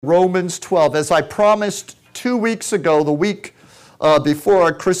Romans 12. As I promised 2 weeks ago, the week before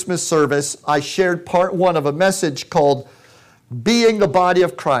our Christmas service, I shared part one of a message called Being the Body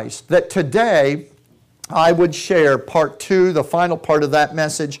of Christ. That today I would share part two, the final part of that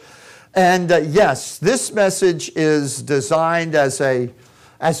message. And yes, this message is designed as a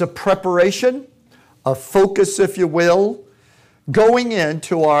preparation, a focus, if you will, going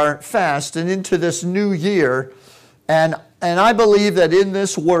into our fast and into this new year. And I believe that in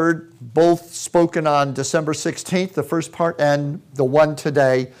this word, both spoken on December 16th, the first part, and the one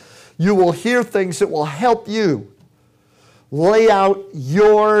today, you will hear things that will help you lay out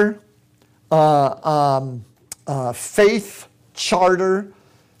your faith charter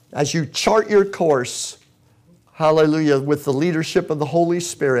as you chart your course, hallelujah, with the leadership of the Holy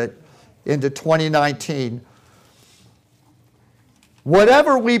Spirit into 2019.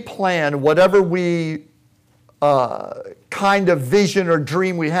 Whatever we plan, whatever we kind of vision or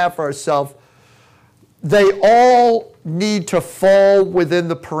dream we have for ourselves, they all need to fall within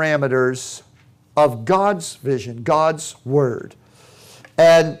the parameters of God's vision, God's Word.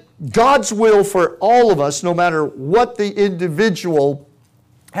 And God's will for all of us, no matter what the individual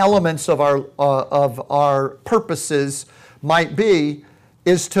elements of our purposes might be,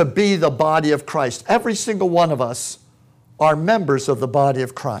 is to be the body of Christ. Every single one of us are members of the body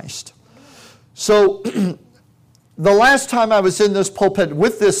of Christ. So, the last time I was in this pulpit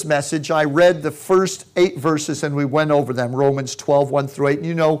with this message, I read the first 8 verses and we went over them, Romans 12, 1 through 8. And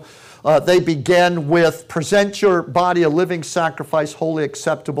you know, they began with, present your body a living sacrifice, wholly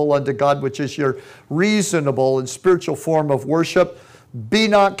acceptable unto God, which is your reasonable and spiritual form of worship. Be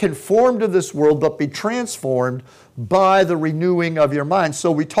not conformed to this world, but be transformed by the renewing of your mind.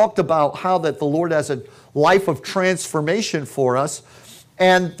 So we talked about how that the Lord has a life of transformation for us.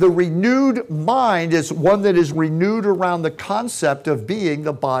 And the renewed mind is one that is renewed around the concept of being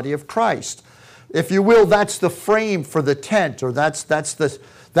the body of Christ. If you will, that's the frame for the tent, or that's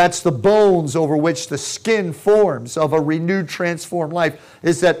the bones over which the skin forms of a renewed, transformed life,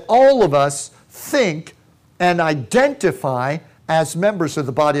 is that all of us think and identify as members of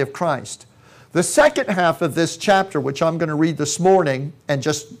the body of Christ. The second half of this chapter, which I'm going to read this morning and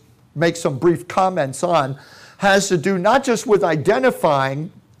just make some brief comments on, has to do not just with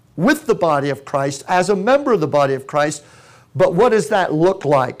identifying with the body of Christ as a member of the body of Christ, but what does that look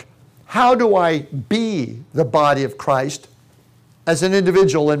like? How do I be the body of Christ as an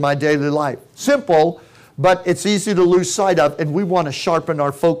individual in my daily life? Simple, but it's easy to lose sight of, and we want to sharpen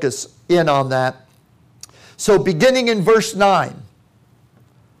our focus in on that. So beginning in verse 9,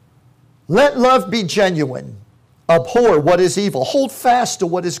 let love be genuine, abhor what is evil, hold fast to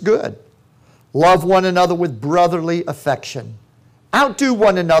what is good. Love one another with brotherly affection. Outdo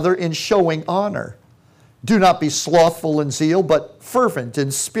one another in showing honor. Do not be slothful in zeal, but fervent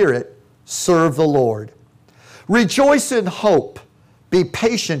in spirit. Serve the Lord. Rejoice in hope. Be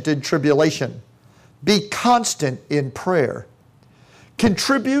patient in tribulation. Be constant in prayer.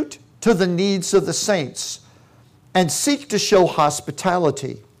 Contribute to the needs of the saints, and seek to show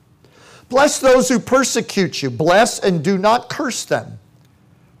hospitality. Bless those who persecute you. Bless and do not curse them.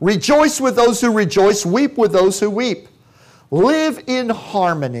 Rejoice with those who rejoice, weep with those who weep. Live in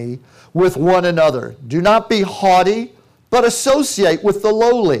harmony with one another. Do not be haughty, but associate with the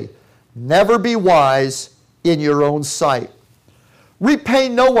lowly. Never be wise in your own sight. Repay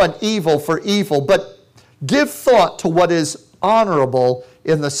no one evil for evil, but give thought to what is honorable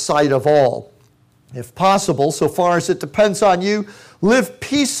in the sight of all. If possible, so far as it depends on you, live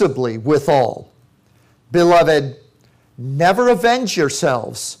peaceably with all. Beloved, never avenge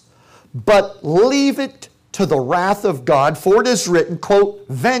yourselves, but leave it to the wrath of God, for it is written, quote,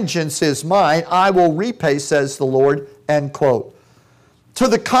 vengeance is mine, I will repay, says the Lord, end quote. To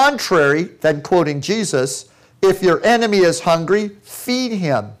the contrary, then quoting Jesus, if your enemy is hungry, feed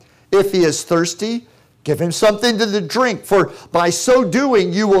him. If he is thirsty, give him something to drink, for by so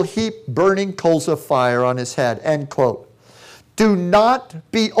doing you will heap burning coals of fire on his head, end quote. Do not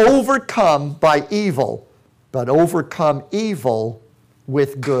be overcome by evil, but overcome evil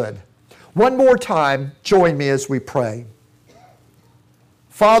with good. One more time, join me as we pray.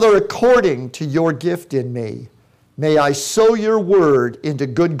 Father, according to your gift in me, may I sow your word into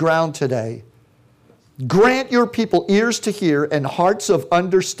good ground today. Grant your people ears to hear and hearts of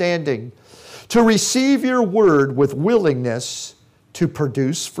understanding to receive your word with willingness to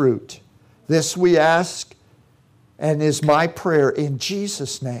produce fruit. This we ask and is my prayer in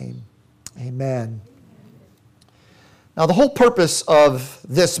Jesus' name. Amen. Now, the whole purpose of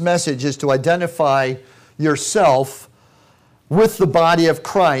this message is to identify yourself with the body of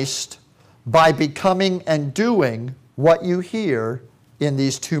Christ by becoming and doing what you hear in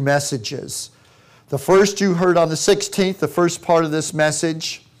these two messages. The first you heard on the 16th, the first part of this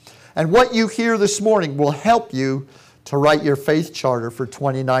message. And what you hear this morning will help you to write your faith charter for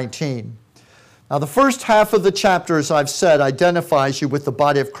 2019. Now, the first half of the chapter, as I've said, identifies you with the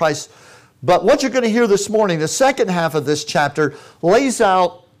body of Christ. But what you're going to hear this morning, the second half of this chapter, lays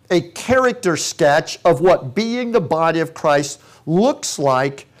out a character sketch of what being the body of Christ looks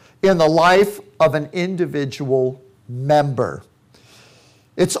like in the life of an individual member.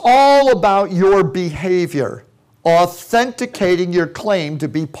 It's all about your behavior, authenticating your claim to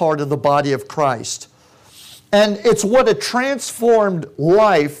be part of the body of Christ. And it's what a transformed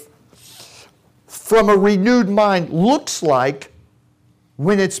life from a renewed mind looks like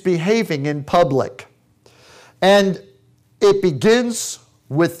when it's behaving in public. And it begins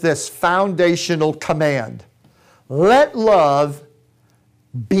with this foundational command. Let love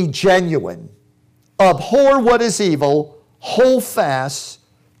be genuine. Abhor what is evil, hold fast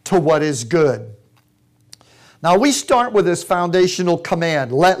to what is good. Now we start with this foundational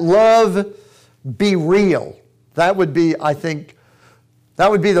command. Let love be real. That would be, I think, that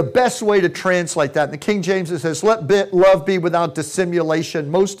would be the best way to translate that. In the King James it says, let love be without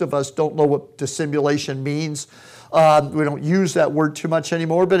dissimulation. Most of us don't know what dissimulation means. We don't use that word too much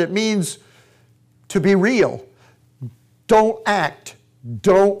anymore, but it means to be real. Don't act.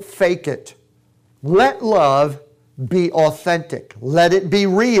 Don't fake it. Let love be authentic. Let it be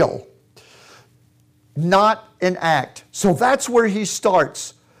real, not an act. So that's where he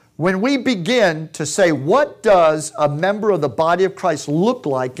starts. When we begin to say, what does a member of the body of Christ look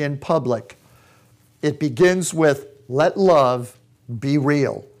like in public? It begins with, let love be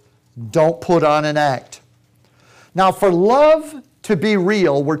real. Don't put on an act. Now, for love to be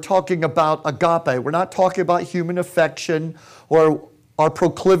real, we're talking about agape. We're not talking about human affection or our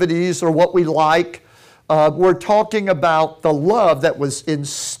proclivities or what we like. We're talking about the love that was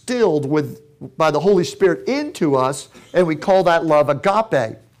instilled by the Holy Spirit into us, and we call that love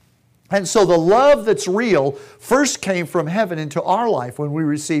agape. And so the love that's real first came from heaven into our life when we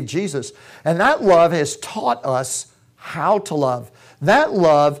received Jesus. And that love has taught us how to love. That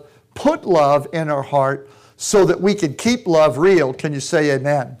love put love in our heart so that we can keep love real. Can you say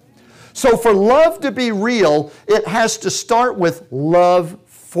amen? So for love to be real, it has to start with love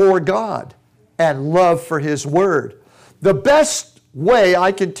for God and love for His Word. The best way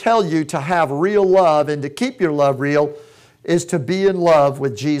I can tell you to have real love and to keep your love real is to be in love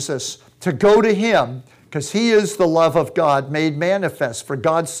with Jesus, to go to Him, because He is the love of God made manifest. For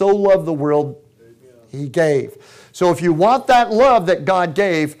God so loved the world, He gave. So if you want that love that God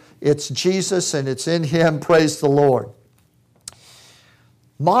gave, it's Jesus and it's in Him. Praise the Lord.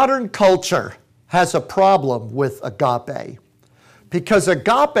 Modern culture has a problem with agape, because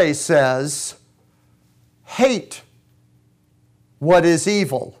agape says, hate what is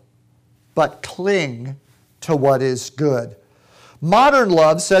evil, but cling to what is good. Modern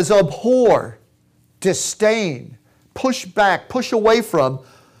love says abhor, disdain, push back, push away from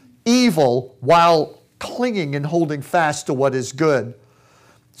evil while clinging and holding fast to what is good.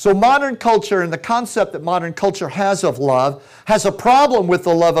 So modern culture and the concept that modern culture has of love has a problem with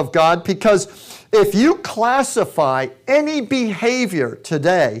the love of God, because if you classify any behavior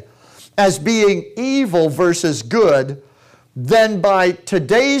today as being evil versus good, then by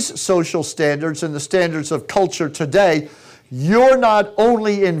today's social standards and the standards of culture today, you're not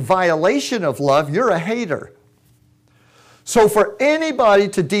only in violation of love, you're a hater. So for anybody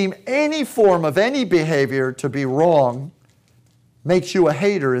to deem any form of any behavior to be wrong makes you a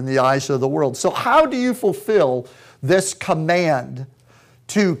hater in the eyes of the world. So how do you fulfill this command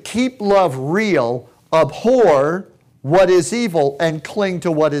to keep love real, abhor what is evil, and cling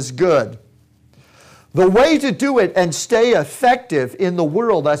to what is good? The way to do it and stay effective in the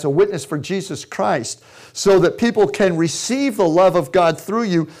world as a witness for Jesus Christ so that people can receive the love of God through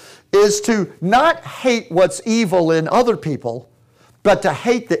you is to not hate what's evil in other people, but to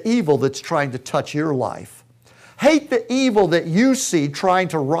hate the evil that's trying to touch your life. Hate the evil that you see trying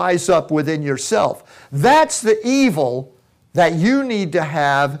to rise up within yourself. That's the evil that you need to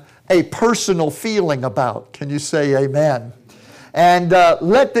have a personal feeling about. Can you say amen? And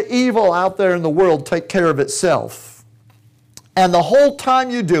let the evil out there in the world take care of itself. And the whole time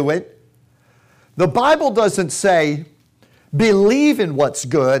you do it, the Bible doesn't say believe in what's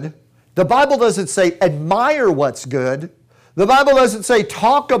good. The Bible doesn't say admire what's good. The Bible doesn't say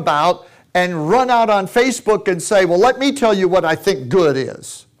talk about and run out on Facebook and say, well, let me tell you what I think good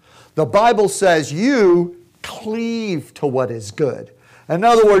is. The Bible says you cleave to what is good. In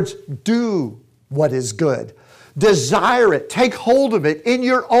other words, do what is good. Desire it. Take hold of it in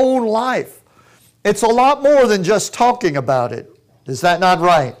your own life. It's a lot more than just talking about it. Is that not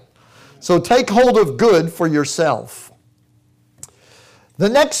right? So take hold of good for yourself. The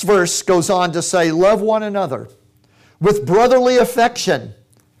next verse goes on to say, love one another with brotherly affection.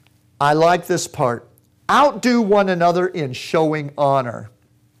 I like this part. Outdo one another in showing honor.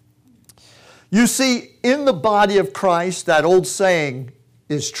 You see, in the body of Christ, that old saying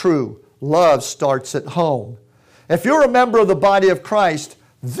is true. Love starts at home. If you're a member of the body of Christ,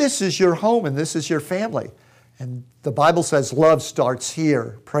 this is your home and this is your family. And the Bible says love starts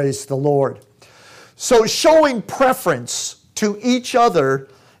here. Praise the Lord. So showing preference to each other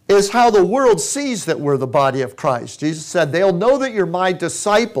is how the world sees that we're the body of Christ. Jesus said, they'll know that you're my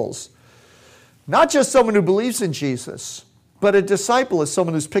disciples. Not just someone who believes in Jesus, but a disciple is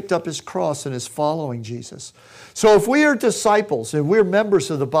someone who's picked up his cross and is following Jesus. So if we are disciples and we're members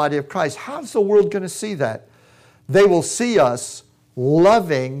of the body of Christ, how's the world going to see that? They will see us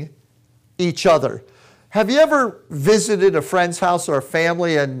loving each other. Have you ever visited a friend's house or a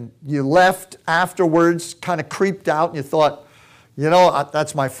family and you left afterwards, kind of creeped out, and you thought, you know,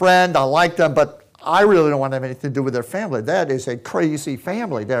 that's my friend, I like them, but I really don't want to have anything to do with their family. That is a crazy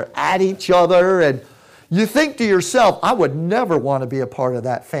family. They're at each other, and you think to yourself, I would never want to be a part of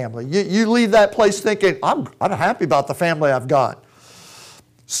that family. You leave that place thinking, I'm happy about the family I've got.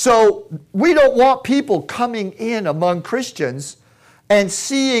 So we don't want people coming in among Christians and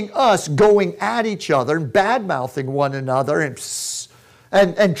seeing us going at each other and bad-mouthing one another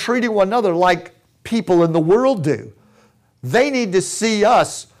and treating one another like people in the world do. They need to see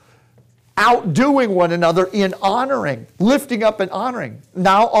us outdoing one another in honoring, lifting up and honoring.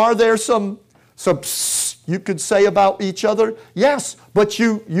 Now, are there some you could say about each other? Yes, but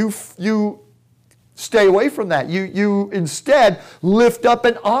you stay away from that. You instead lift up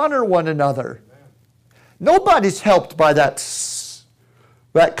and honor one another. Nobody's helped by that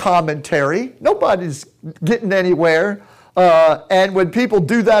commentary. Nobody's getting anywhere. And when people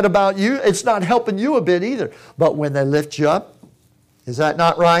do that about you, it's not helping you a bit either. But when they lift you up, is that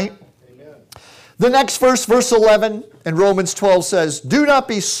not right? Amen. The next verse, verse 11 in Romans 12 says, do not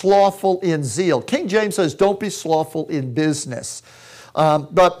be slothful in zeal. King James says, don't be slothful in business.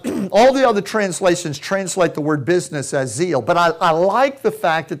 But all the other translations translate the word business as zeal. But I like the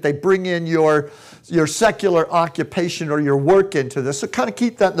fact that they bring in your secular occupation or your work into this. So kind of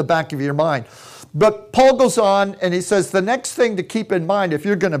keep that in the back of your mind. But Paul goes on and he says the next thing to keep in mind if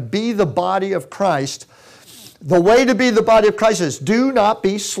you're going to be the body of Christ, the way to be the body of Christ is do not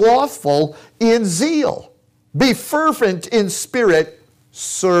be slothful in zeal. Be fervent in spirit,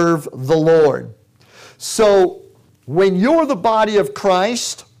 serve the Lord. So when you're the body of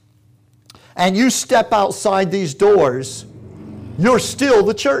Christ and you step outside these doors, you're still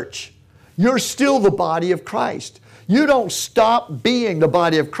the church. You're still the body of Christ. You don't stop being the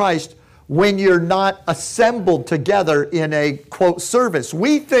body of Christ when you're not assembled together in a, quote, service.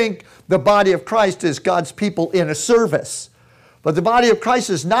 We think the body of Christ is God's people in a service. But the body of Christ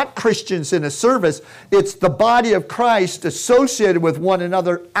is not Christians in a service. It's the body of Christ associated with one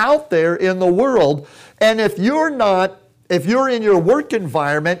another out there in the world. And if you're in your work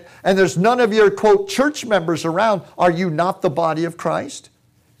environment and there's none of your, quote, church members around, are you not the body of Christ?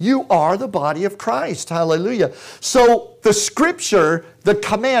 You are the body of Christ. Hallelujah. So the scripture, the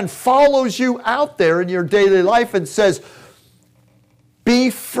command follows you out there in your daily life and says, be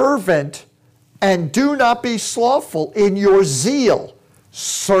fervent and do not be slothful in your zeal.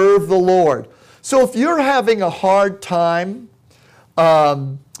 Serve the Lord. So if you're having a hard time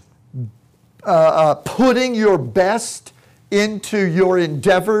putting your best into your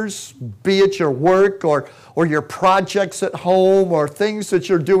endeavors, be it your work or your projects at home or things that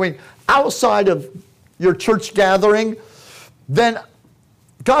you're doing outside of your church gathering, then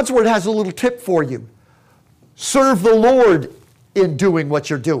God's Word has a little tip for you. Serve the Lord in doing what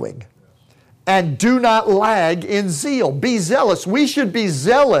you're doing. And do not lag in zeal. Be zealous. We should be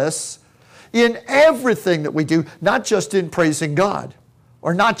zealous in everything that we do, not just in praising God,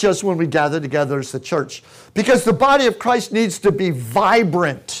 or not just when we gather together as the church. Because the body of Christ needs to be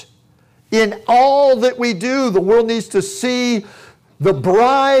vibrant in all that we do. The world needs to see the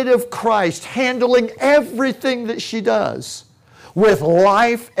bride of Christ handling everything that she does with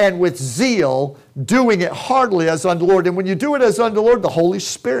life and with zeal, doing it heartily as unto the Lord. And when you do it as unto the Lord, the Holy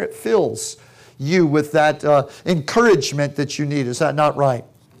Spirit fills you with that encouragement that you need. Is that not right?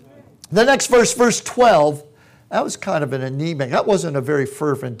 The next verse, verse 12, that was kind of an anemic. That wasn't a very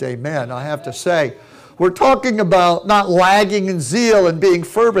fervent amen, I have to say. We're talking about not lagging in zeal and being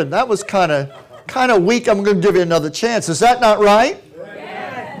fervent. That was kind of weak. I'm going to give you another chance. Is that not right?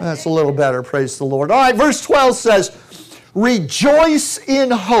 Yes. That's a little better, praise the Lord. All right, verse 12 says, rejoice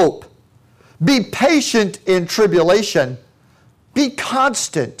in hope. Be patient in tribulation. Be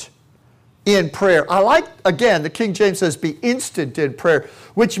constant in prayer. I like, again, the King James says be instant in prayer,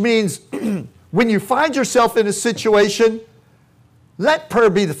 which means when you find yourself in a situation, let prayer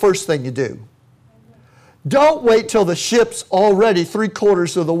be the first thing you do. Don't wait till the ship's already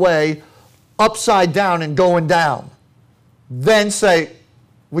 3/4 of the way upside down and going down. Then say,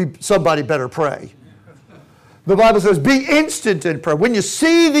 somebody better pray. The Bible says be instant in prayer. When you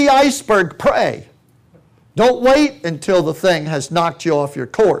see the iceberg, pray. Don't wait until the thing has knocked you off your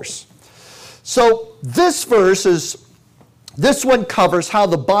course. So this one covers how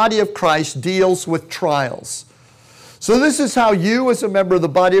the body of Christ deals with trials. So this is how you as a member of the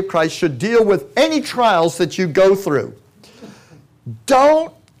body of Christ should deal with any trials that you go through.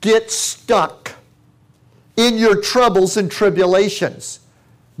 Don't get stuck in your troubles and tribulations.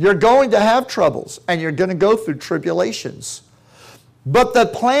 You're going to have troubles and you're going to go through tribulations. But the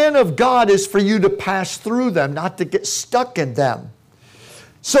plan of God is for you to pass through them, not to get stuck in them.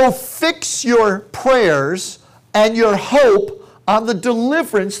 So fix your prayers and your hope on the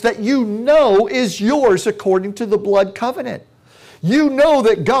deliverance that you know is yours according to the blood covenant. You know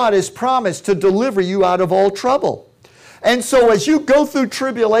that God has promised to deliver you out of all trouble. And so as you go through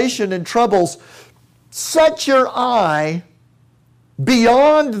tribulation and troubles, set your eye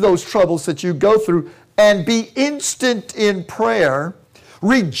beyond those troubles that you go through and be instant in prayer.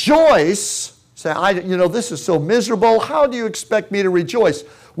 Rejoice. Say, this is so miserable. How do you expect me to rejoice?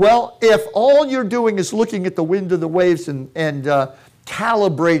 Well, if all you're doing is looking at the wind of the waves and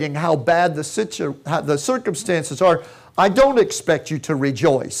calibrating how bad the circumstances are, I don't expect you to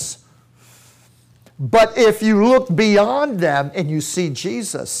rejoice. But if you look beyond them and you see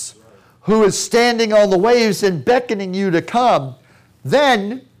Jesus, who is standing on the waves and beckoning you to come,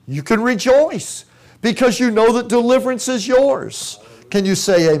 then you can rejoice because you know that deliverance is yours. Can you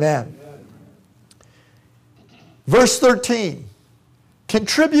say amen? Verse 13.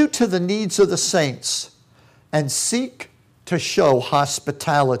 Contribute to the needs of the saints and seek to show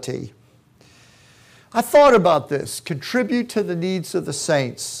hospitality. I thought about this. Contribute to the needs of the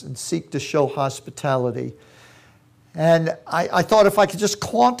saints and seek to show hospitality. And I thought if I could just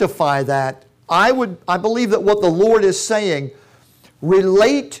quantify that, I believe that what the Lord is saying,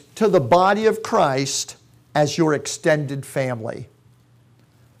 relate to the body of Christ as your extended family.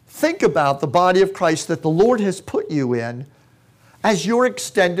 Think about the body of Christ that the Lord has put you in as your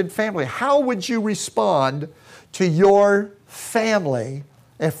extended family. How would you respond to your family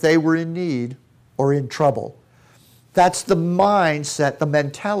if they were in need or in trouble? That's the mindset, the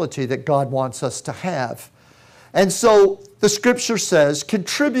mentality that God wants us to have. And so the scripture says,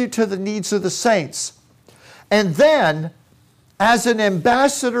 contribute to the needs of the saints. And then, as an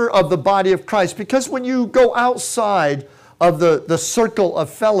ambassador of the body of Christ, because when you go outside of the circle of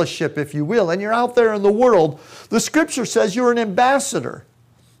fellowship, if you will, and you're out there in the world, the scripture says you're an ambassador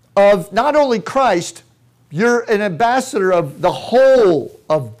of not only Christ, you're an ambassador of the whole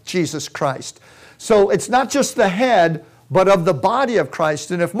of Jesus Christ. So it's not just the head, but of the body of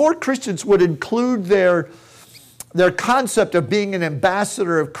Christ. And if more Christians would include their concept of being an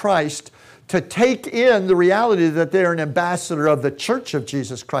ambassador of Christ, to take in the reality that they're an ambassador of the church of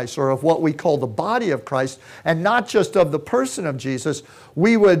Jesus Christ, or of what we call the body of Christ, and not just of the person of Jesus,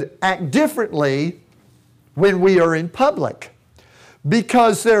 we would act differently when we are in public.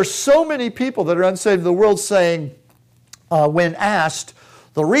 Because there are so many people that are unsaved in the world saying, when asked,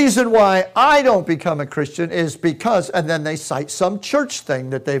 the reason why I don't become a Christian is because, and then they cite some church thing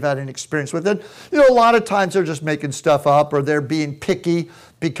that they've had an experience with it. A lot of times they're just making stuff up, or they're being picky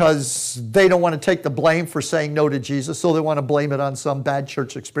because they don't want to take the blame for saying no to Jesus, so they want to blame it on some bad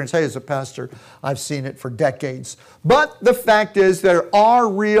church experience. Hey, as a pastor, I've seen it for decades. But the fact is, there are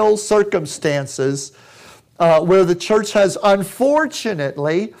real circumstances where the church has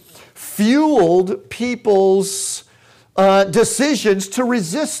unfortunately fueled people's decisions to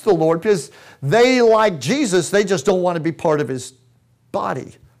resist the Lord, because they, like Jesus, they just don't want to be part of his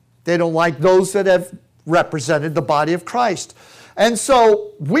body. They don't like those that have represented the body of Christ. And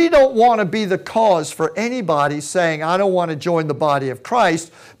so we don't want to be the cause for anybody saying, I don't want to join the body of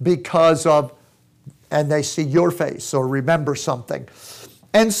Christ because of, and they see your face or remember something.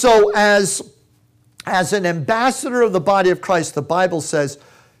 And so as an ambassador of the body of Christ, the Bible says,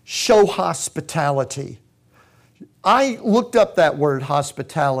 show hospitality. I looked up that word,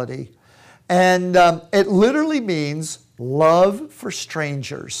 hospitality, and it literally means love for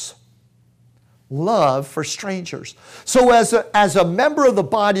strangers. Love for strangers. So as a member of the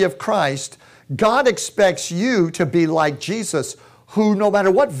body of Christ, God expects you to be like Jesus, who no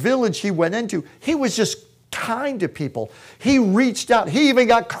matter what village he went into, he was just kind to people. He reached out. He even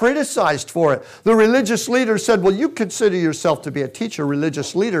got criticized for it. The religious leader said, well, you consider yourself to be a teacher,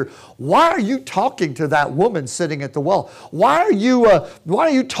 religious leader. Why are you talking to that woman sitting at the well? Why are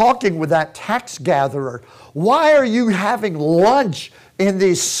you talking with that tax gatherer? Why are you having lunch in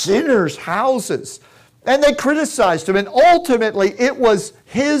these sinners' houses? And they criticized him. And ultimately, it was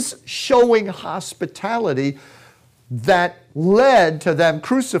his showing hospitality that led to them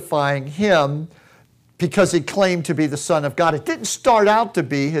crucifying him, because he claimed to be the Son of God. It didn't start out to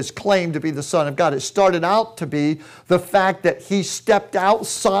be his claim to be the Son of God. It started out to be the fact that he stepped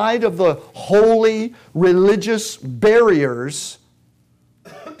outside of the holy religious barriers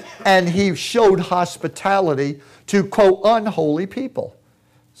and he showed hospitality to, quote, unholy people.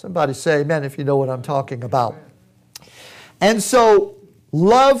 Somebody say amen if you know what I'm talking about. And so,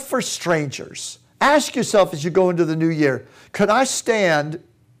 love for strangers. Ask yourself as you go into the new year, could I stand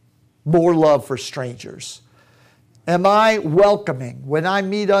more love for strangers? Am I welcoming? When I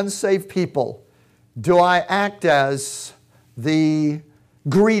meet unsaved people, do I act as the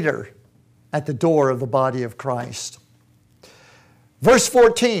greeter at the door of the body of Christ? Verse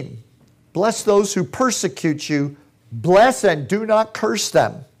 14, bless those who persecute you, bless and do not curse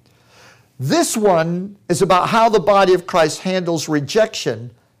them. This one is about how the body of Christ handles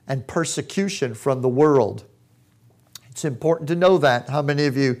rejection and persecution from the world. It's important to know that. How many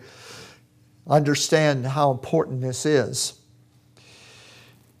of you understand how important this is?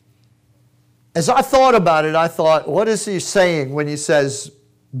 As I thought about it, I thought, what is he saying when he says,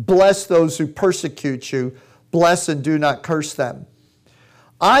 bless those who persecute you, bless and do not curse them?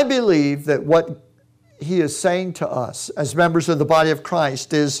 I believe that what he is saying to us as members of the body of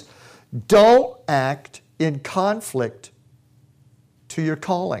Christ is, don't act in conflict to your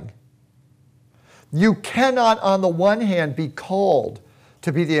calling. You cannot, on the one hand, be called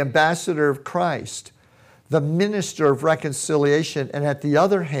to be the ambassador of Christ, the minister of reconciliation, and at the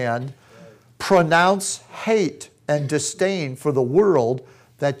other hand, pronounce hate and disdain for the world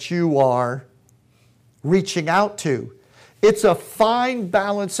that you are reaching out to. It's a fine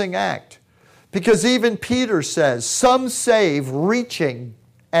balancing act, because even Peter says, some save reaching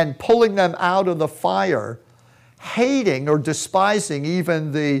and pulling them out of the fire, hating or despising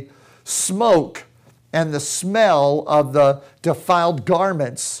even the smoke and the smell of the defiled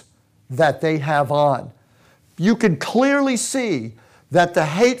garments that they have on. You can clearly see that the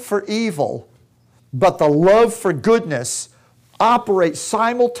hate for evil, but the love for goodness operate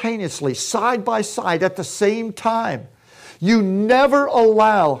simultaneously, side by side, at the same time. You never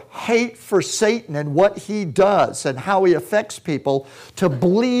allow hate for Satan and what he does and how he affects people to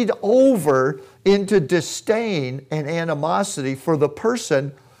bleed over into disdain and animosity for the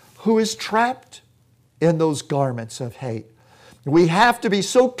person who is trapped in those garments of hate. We have to be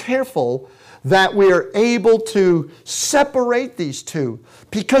so careful that we are able to separate these two,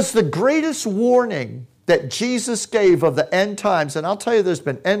 because the greatest warning that Jesus gave of the end times, and I'll tell you, there's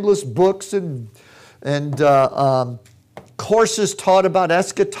been endless books and courses taught about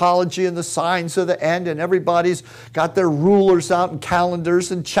eschatology and the signs of the end, and everybody's got their rulers out and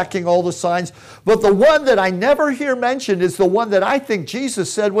calendars and checking all the signs. But the one that I never hear mentioned is the one that I think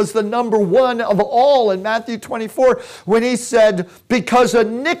Jesus said was the number one of all in Matthew 24, when he said, because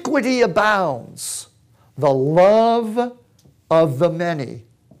iniquity abounds, the love of the many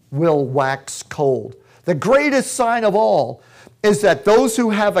will wax cold. The greatest sign of all is that those who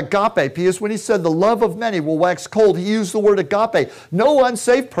have agape, because when he said the love of many will wax cold, he used the word agape. No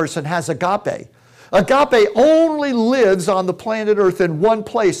unsaved person has agape. Agape only lives on the planet Earth in one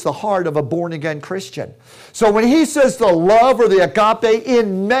place, the heart of a born-again Christian. So when he says the love or the agape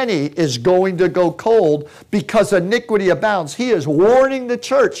in many is going to go cold because iniquity abounds, he is warning the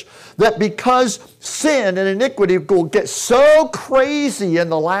church that because sin and iniquity will get so crazy in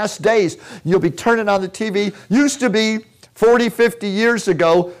the last days, you'll be turning on the TV. Used to be 40, 50 years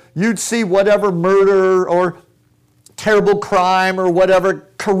ago, you'd see whatever murder or terrible crime or whatever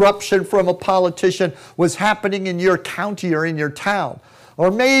corruption from a politician was happening in your county or in your town. Or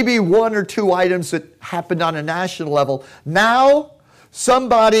maybe one or two items that happened on a national level. Now,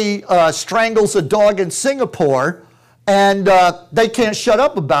 somebody strangles a dog in Singapore and they can't shut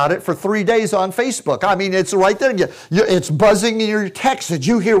up about it for 3 days on Facebook. I mean, it's right there. It's buzzing in your text. Did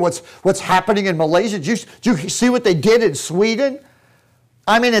you hear what's happening in Malaysia? Did you see what they did in Sweden?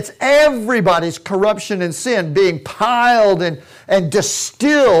 I mean, it's everybody's corruption and sin being piled and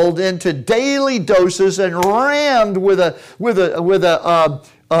distilled into daily doses and rammed with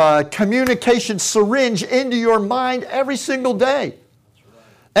a communication syringe into your mind every single day.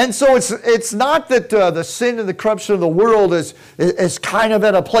 And so it's not that the sin and the corruption of the world is kind of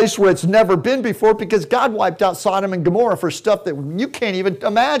at a place where it's never been before, because God wiped out Sodom and Gomorrah for stuff that you can't even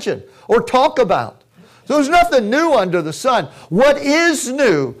imagine or talk about. So there's nothing new under the sun. What is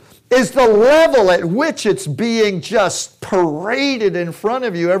new is the level at which it's being just paraded in front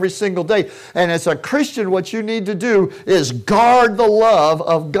of you every single day. And as a Christian, what you need to do is guard the love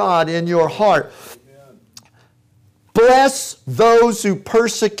of God in your heart. Bless those who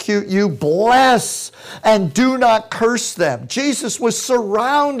persecute you. Bless and do not curse them. Jesus was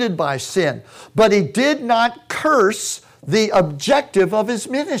surrounded by sin, but he did not curse the objective of his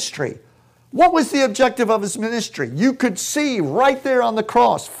ministry. What was the objective of his ministry? You could see right there on the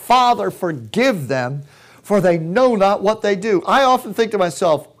cross, Father, forgive them, for they know not what they do. I often think to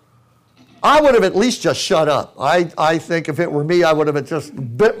myself, I would have at least just shut up. I think if it were me, I would have just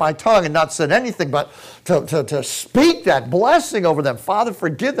bit my tongue and not said anything, but to speak that blessing over them. Father,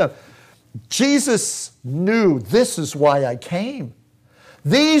 forgive them. Jesus knew this is why I came.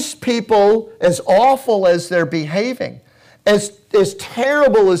 These people, as awful as they're behaving, as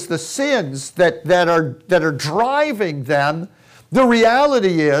terrible as the sins that are driving them, the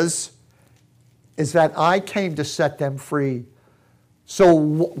reality is that I came to set them free. So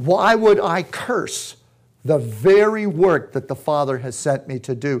why would I curse the very work that the Father has sent me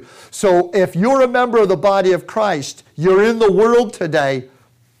to do? So if you're a member of the body of Christ, you're in the world today,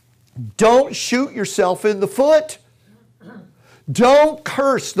 don't shoot yourself in the foot. Don't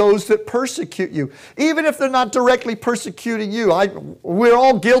curse those that persecute you. Even if they're not directly persecuting you. We're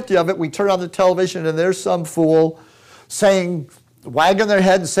all guilty of it. We turn on the television and there's some fool wagging their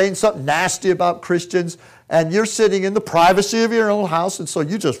head and saying something nasty about Christians. And you're sitting in the privacy of your own house, and so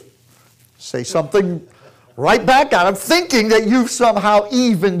you just say something right back at them, thinking that you've somehow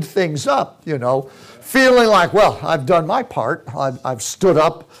evened things up, feeling like, well, I've done my part. I've stood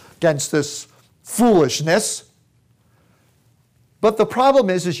up against this foolishness. But the problem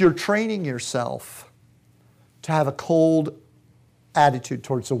is you're training yourself to have a cold attitude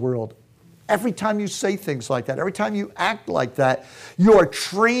towards the world. Every time you say things like that, every time you act like that, you are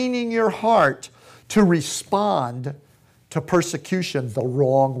training your heart to respond to persecution the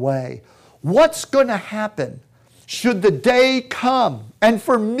wrong way. What's going to happen should the day come, and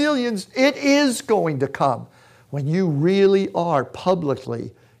for millions it is going to come, when you really are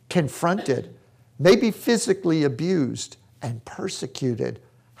publicly confronted, maybe physically abused and persecuted?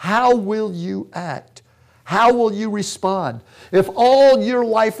 How will you act? How will you respond? If all your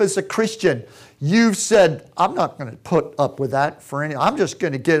life as a Christian you've said, I'm not going to put up with that for any, I'm just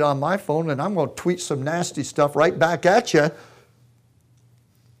going to get on my phone and I'm going to tweet some nasty stuff right back at you.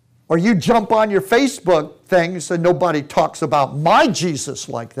 Or you jump on your Facebook things and nobody talks about my Jesus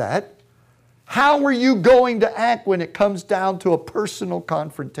like that. How are you going to act when it comes down to a personal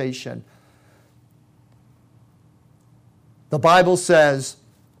confrontation? The Bible says,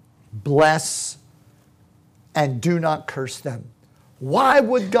 bless and do not curse them. Why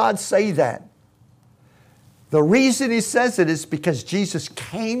would God say that? The reason he says it is because Jesus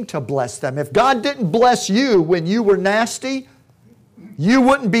came to bless them. If God didn't bless you when you were nasty, you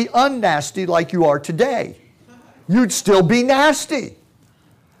wouldn't be unnasty like you are today. You'd still be nasty.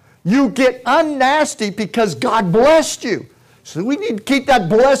 You get unnasty because God blessed you. So we need to keep that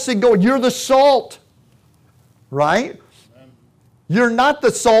blessing going. You're the salt, right? You're not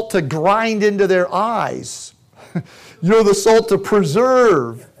the salt to grind into their eyes. You're the salt to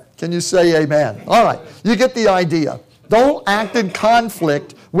preserve. Can you say amen? All right, you get the idea. Don't act in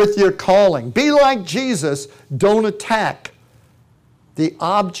conflict with your calling. Be like Jesus. Don't attack the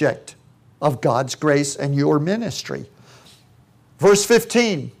object of God's grace and your ministry. Verse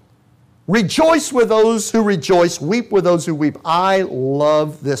 15, rejoice with those who rejoice, weep with those who weep. I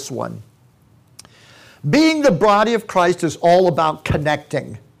love this one. Being the body of Christ is all about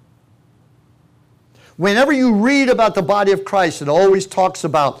connecting. Whenever you read about the body of Christ, it always talks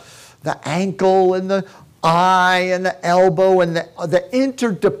about the ankle and the eye and the elbow and the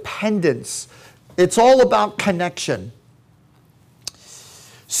interdependence. It's all about connection.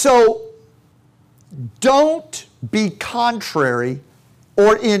 So don't be contrary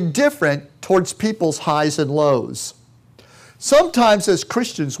or indifferent towards people's highs and lows. Sometimes as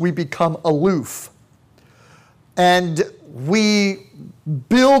Christians we become aloof and we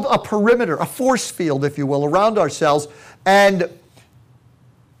build a perimeter, a force field, if you will, around ourselves. And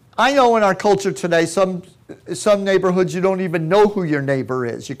I know in our culture today, some neighborhoods you don't even know who your neighbor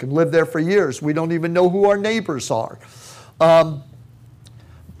is. You can live there for years. We don't even know who our neighbors are.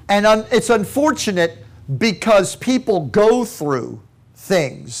 It's unfortunate because people go through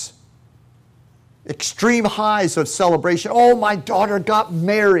things extreme highs of celebration. Oh, my daughter got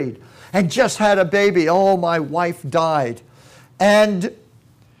married and just had a baby. Oh, my wife died. And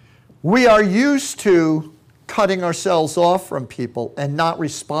we are used to cutting ourselves off from people and not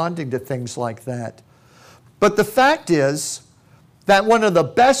responding to things like that. But the fact is that one of the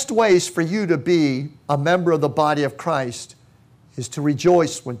best ways for you to be a member of the body of Christ is to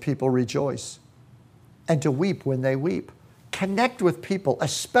rejoice when people rejoice and to weep when they weep. Connect with people,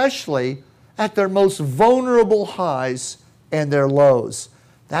 especially at their most vulnerable highs and their lows.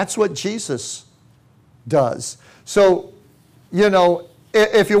 That's what Jesus does. So, you know,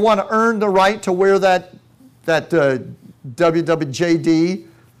 if you want to earn the right to wear that WWJD,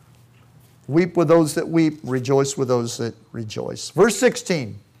 weep with those that weep, rejoice with those that rejoice. Verse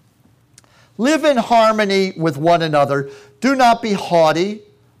 16, live in harmony with one another. Do not be haughty,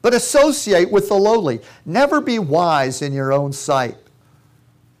 but associate with the lowly. Never be wise in your own sight.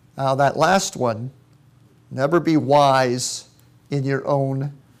 Now that last one, never be wise in your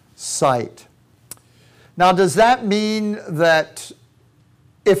own sight. Now does that mean that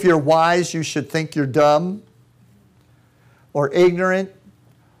if you're wise, you should think you're dumb or ignorant?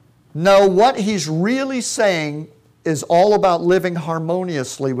 No, what he's really saying is all about living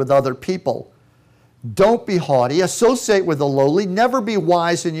harmoniously with other people. Don't be haughty. Associate with the lowly. Never be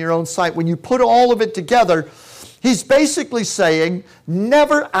wise in your own sight. When you put all of it together, he's basically saying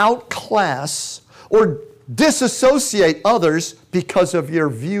never outclass or disassociate others because of your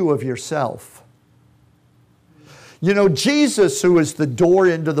view of yourself. You know, Jesus, who is the door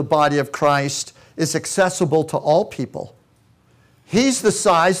into the body of Christ, is accessible to all people. He's the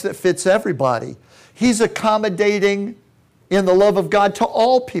size that fits everybody. He's accommodating in the love of God to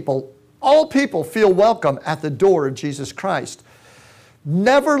all people. All people feel welcome at the door of Jesus Christ.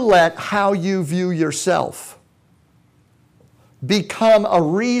 Never let how you view yourself become a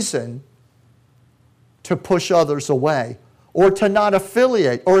reason to push others away or to not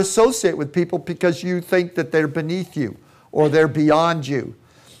affiliate or associate with people because you think that they're beneath you or they're beyond you.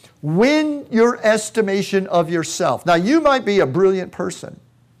 Win your estimation of yourself. Now, you might be a brilliant person,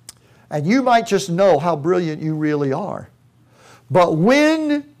 and you might just know how brilliant you really are. But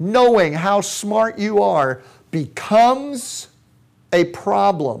when knowing how smart you are becomes a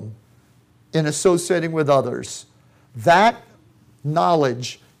problem in associating with others, that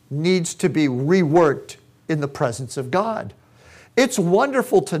knowledge needs to be reworked in the presence of God. It's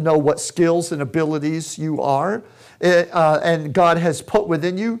wonderful to know what skills and abilities you are and God has put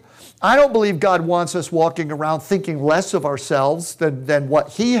within you. I don't believe God wants us walking around thinking less of ourselves than what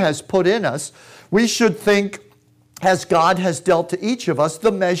He has put in us. We should think, as God has dealt to each of us,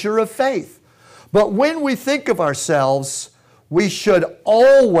 the measure of faith. But when we think of ourselves, we should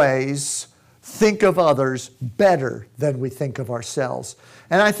always think of others better than we think of ourselves.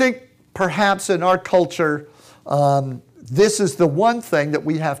 And I think perhaps in our culture, this is the one thing that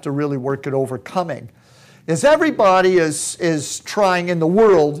we have to really work at overcoming. Is everybody is trying in the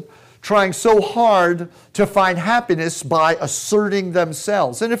world, trying so hard to find happiness by asserting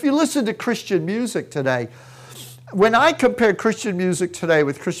themselves. And if you listen to Christian music today, when I compare Christian music today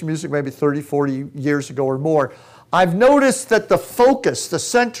with Christian music maybe 30, 40 years ago or more, I've noticed that the focus, the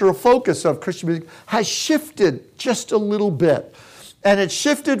central focus of Christian music has shifted just a little bit. And it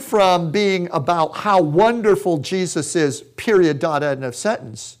shifted from being about how wonderful Jesus is, period, dot, end of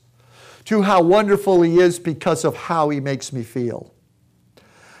sentence, to how wonderful He is because of how He makes me feel.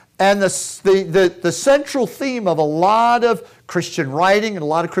 And the central theme of a lot of Christian writing and a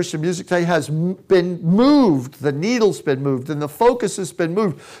lot of Christian music today has been moved. The needle's been moved and the focus has been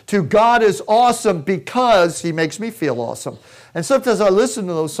moved to God is awesome because He makes me feel awesome. And sometimes I listen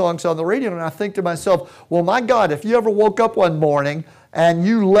to those songs on the radio and I think to myself, well, my God, if you ever woke up one morning and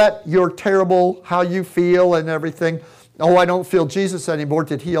you let your terrible, how you feel and everything, oh, I don't feel Jesus anymore,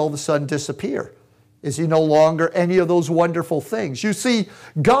 did He all of a sudden disappear? Is He no longer any of those wonderful things? You see,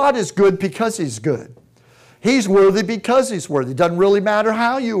 God is good because He's good. He's worthy because He's worthy. It doesn't really matter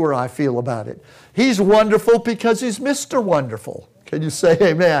how you or I feel about it. He's wonderful because He's Mr. Wonderful. Can you say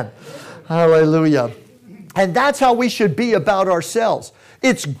amen? Hallelujah. And that's how we should be about ourselves.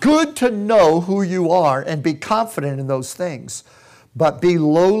 It's good to know who you are and be confident in those things, but be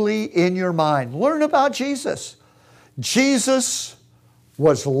lowly in your mind. Learn about Jesus. Jesus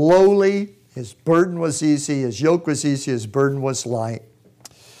was lowly. His burden was easy, His yoke was easy, His burden was light.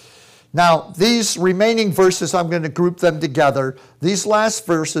 Now, these remaining verses, I'm going to group them together. These last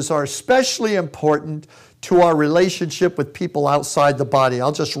verses are especially important to our relationship with people outside the body.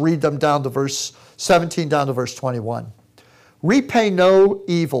 I'll just read them down to verse 17 down to verse 21. Repay no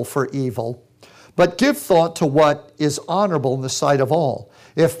evil for evil, but give thought to what is honorable in the sight of all.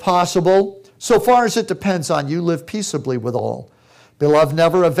 If possible, So far as it depends on you, live peaceably with all. Beloved,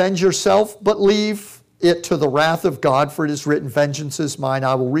 never avenge yourself, but leave it to the wrath of God, for it is written, vengeance is mine,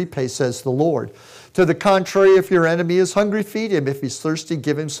 I will repay, says the Lord. To the contrary, if your enemy is hungry, feed him. If he's thirsty,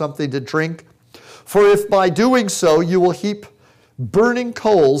 give him something to drink. For if by doing so you will heap burning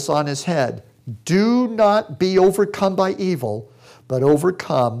coals on his head, do not be overcome by evil, but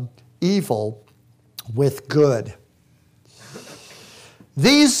overcome evil with good.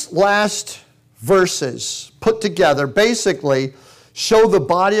 These last verses put together basically show the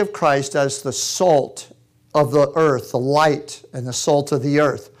body of Christ as the salt of the earth, the light and the salt of the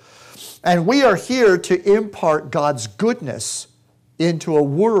earth. And we are here to impart God's goodness into a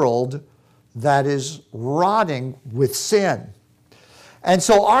world that is rotting with sin. And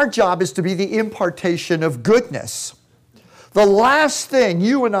so our job is to be the impartation of goodness. The last thing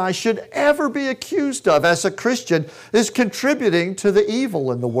you and I should ever be accused of as a Christian is contributing to the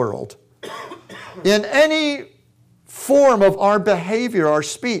evil in the world. In any form of our behavior, our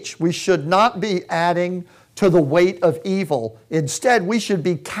speech, we should not be adding to the weight of evil. Instead, we should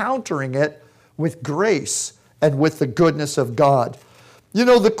be countering it with grace and with the goodness of God. You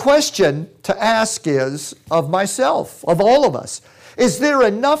know, the question to ask is, of myself, of all of us, is there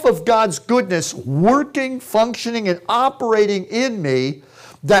enough of God's goodness working, functioning, and operating in me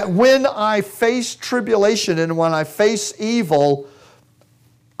that when I face tribulation and when I face evil,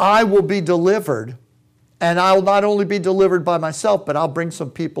 I will be delivered? And I'll not only be delivered by myself, but I'll bring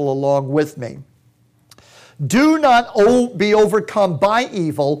some people along with me. Do not be overcome by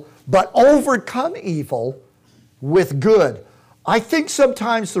evil, but overcome evil with good. I think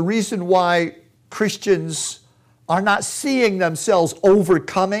sometimes the reason why Christians are not seeing themselves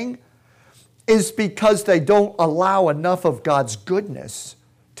overcoming is because they don't allow enough of God's goodness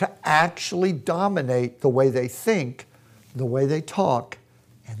to actually dominate the way they think, the way they talk,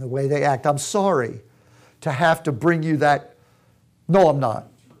 and the way they act. I'm sorry to have to bring you that. No, I'm not.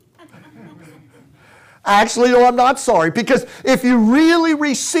 Actually, no, I'm not sorry, because if you really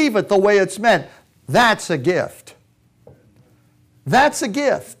receive it the way it's meant, that's a gift. That's a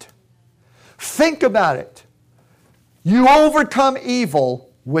gift. Think about it. You overcome evil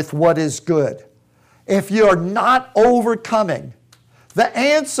with what is good. If you're not overcoming, the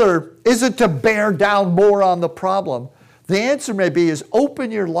answer isn't to bear down more on the problem. The answer may be is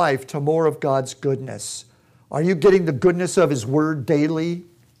open your life to more of God's goodness. Are you getting the goodness of His Word daily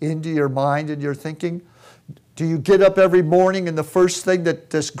into your mind and your thinking? Do you get up every morning and the first thing that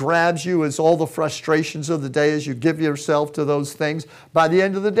just grabs you is all the frustrations of the day as you give yourself to those things? By the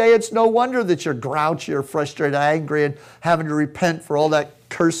end of the day, it's no wonder that you're grouchy or frustrated, angry, and having to repent for all that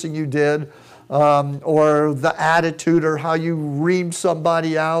cursing you did, or the attitude or how you reamed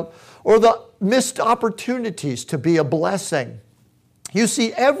somebody out, or the missed opportunities to be a blessing. You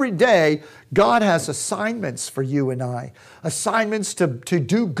see, every day, God has assignments for you and I, assignments to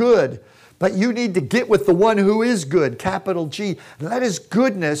do good. But you need to get with the one who is good, capital G. Let His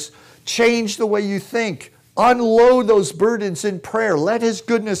goodness change the way you think. Unload those burdens in prayer. Let His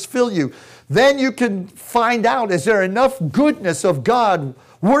goodness fill you. Then you can find out, is there enough goodness of God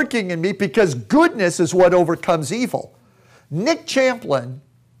working in me? Because goodness is what overcomes evil. Nick Champlin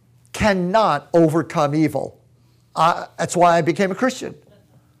cannot overcome evil. That's why I became a Christian.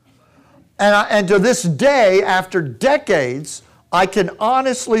 And to this day, after decades, I can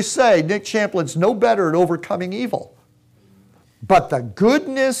honestly say Nick Champlin's no better at overcoming evil. But the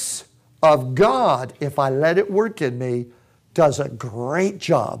goodness of God, if I let it work in me, does a great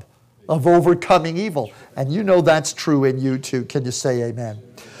job of overcoming evil. And you know that's true in you too. Can you say amen?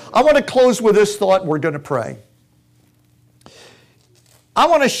 I want to close with this thought and we're going to pray. I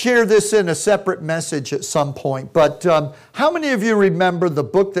want to share this in a separate message at some point, but how many of you remember the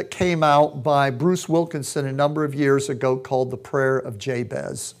book that came out by Bruce Wilkinson a number of years ago called The Prayer of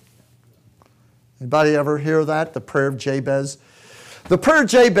Jabez? Anybody ever hear that? The Prayer of Jabez? The Prayer of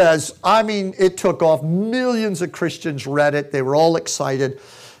Jabez, I mean, it took off. Millions of Christians read it. They were all excited.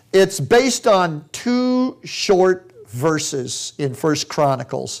 It's based on 2 short verses in 1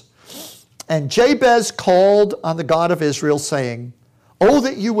 Chronicles. And Jabez called on the God of Israel, saying, "Oh,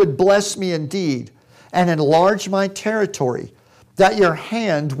 that you would bless me indeed and enlarge my territory, that your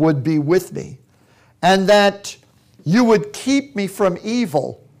hand would be with me, and that you would keep me from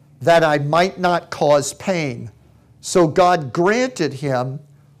evil, that I might not cause pain." So God granted him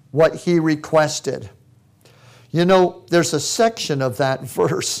what he requested. You know, there's a section of that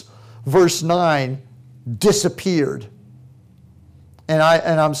verse, verse 9, disappeared. And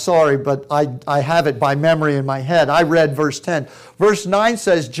I'm sorry, but I have it by memory in my head. I read verse 10. Verse 9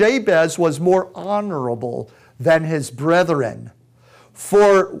 says, Jabez was more honorable than his brethren,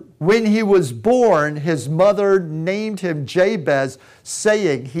 For when he was born, his mother named him Jabez,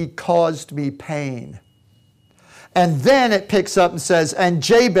 saying, he caused me pain. And then it picks up and says, and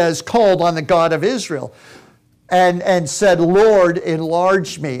Jabez called on the God of Israel and said, Lord,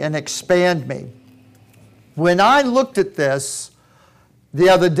 enlarge me and expand me. When I looked at this the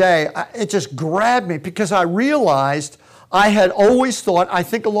other day, it just grabbed me because I realized I had always thought, I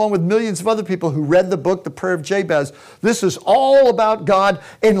think along with millions of other people who read the book, The Prayer of Jabez, this is all about God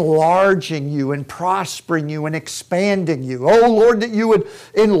enlarging you and prospering you and expanding you. Oh, Lord, that you would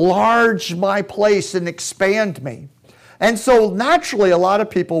enlarge my place and expand me. And so naturally, a lot of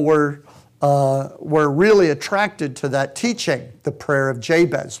people were really attracted to that teaching, the prayer of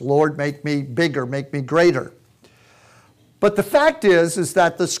Jabez. Lord, make me bigger, make me greater. But the fact is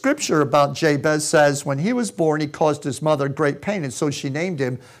that the scripture about Jabez says when he was born, he caused his mother great pain. And so she named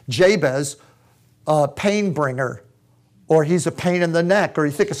him Jabez, pain bringer, or he's a pain in the neck, or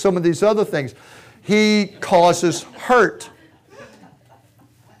you think of some of these other things. He causes hurt.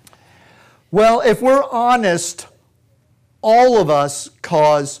 Well, if we're honest, all of us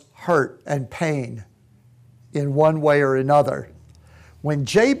cause hurt and pain in one way or another. When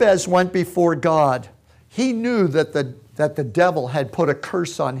Jabez went before God, he knew that the devil had put a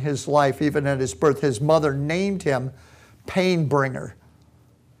curse on his life even at his birth. His mother named him pain bringer.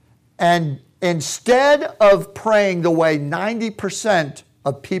 And instead of praying the way 90%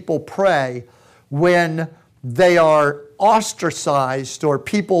 of people pray when they are ostracized or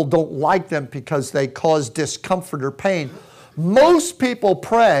people don't like them because they cause discomfort or pain, most people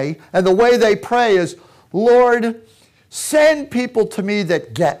pray, and the way they pray is, Lord, send people to me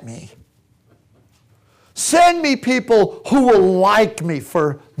that get me. Send me people who will like me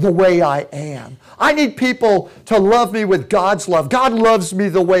for the way I am. I need people to love me with God's love. God loves me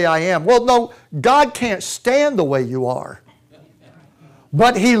the way I am. Well, no, God can't stand the way you are.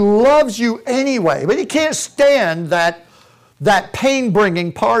 But He loves you anyway. But He can't stand that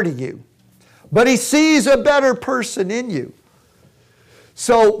pain-bringing part of you. But He sees a better person in you.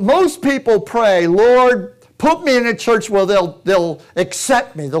 So most people pray, Lord, put me in a church where they'll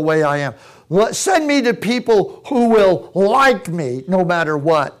accept me the way I am. Send me to people who will like me no matter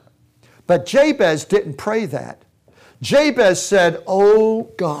what. But Jabez didn't pray that. Jabez said,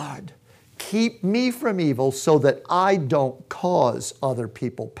 oh God, keep me from evil so that I don't cause other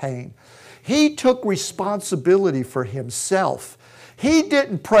people pain. He took responsibility for himself. He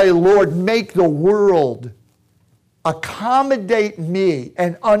didn't pray, Lord, make the world accommodate me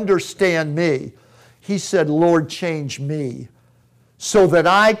and understand me. He said, Lord, change me so that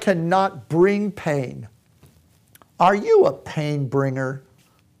I cannot bring pain. Are you a pain bringer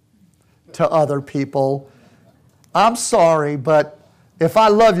to other people? I'm sorry, but if I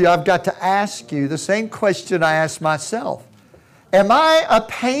love you, I've got to ask you the same question I asked myself. Am I a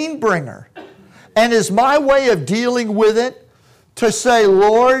pain bringer? And is my way of dealing with it to say,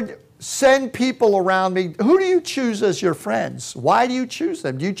 Lord, send people around me? Who do you choose as your friends? Why do you choose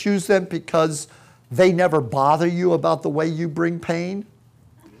them? Do you choose them because they never bother you about the way you bring pain?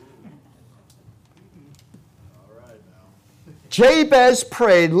 Jabez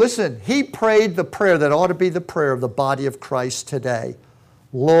prayed, listen, he prayed the prayer that ought to be the prayer of the body of Christ today.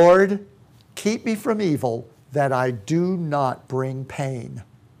 Lord, keep me from evil that I do not bring pain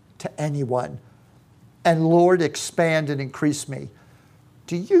to anyone. And Lord, expand and increase me.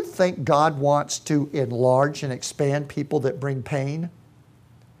 Do you think God wants to enlarge and expand people that bring pain?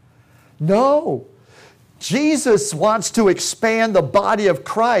 No. Jesus wants to expand the body of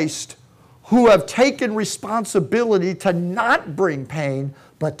Christ who have taken responsibility to not bring pain,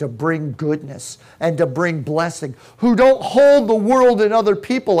 but to bring goodness and to bring blessing, who don't hold the world and other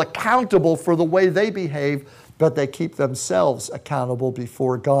people accountable for the way they behave, but they keep themselves accountable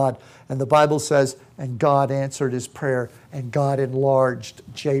before God. And the Bible says, and God answered his prayer, and God enlarged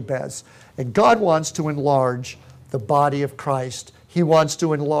Jabez. And God wants to enlarge the body of Christ. He wants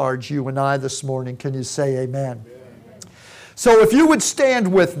to enlarge you and I this morning. Can you say amen? So if you would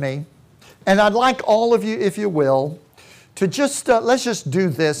stand with me, and I'd like all of you, if you will, to just, let's just do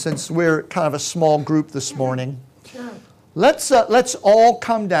this since we're kind of a small group this morning. Let's all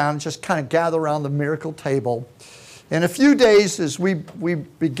come down, just kind of gather around the miracle table. In a few days as we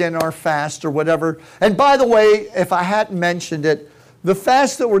begin our fast or whatever, and by the way, if I hadn't mentioned it, the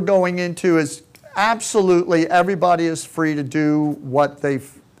fast that we're going into is absolutely, everybody is free to do what they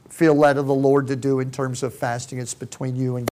feel led of the Lord to do in terms of fasting. It's between you and